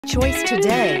choice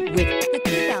today with the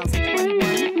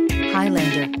 2021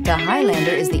 Highlander. The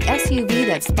Highlander is the SUV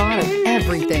that's thought of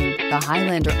everything. The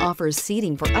Highlander offers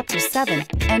seating for up to 7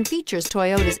 and features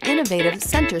Toyota's innovative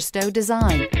center stow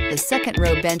design. The second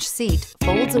row bench seat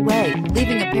folds away,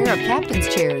 leaving a pair of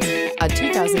captain's chairs. A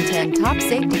 2010 top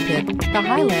safety pick, the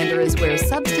Highlander is where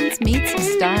substance meets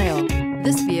style.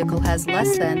 This vehicle has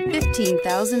less than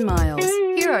 15,000 miles.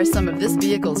 Here are some of this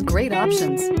vehicle's great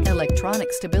options: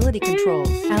 electronic stability control,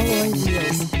 alloy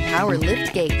wheels, power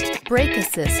lift gate, brake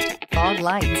assist, fog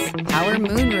lights, power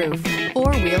moonroof,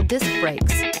 4-wheel disc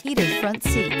brakes, heated front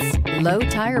seats, low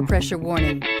tire pressure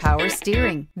warning, power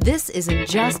steering. This isn't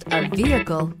just a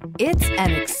vehicle, it's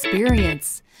an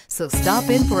experience. So stop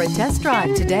in for a test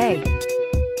drive today.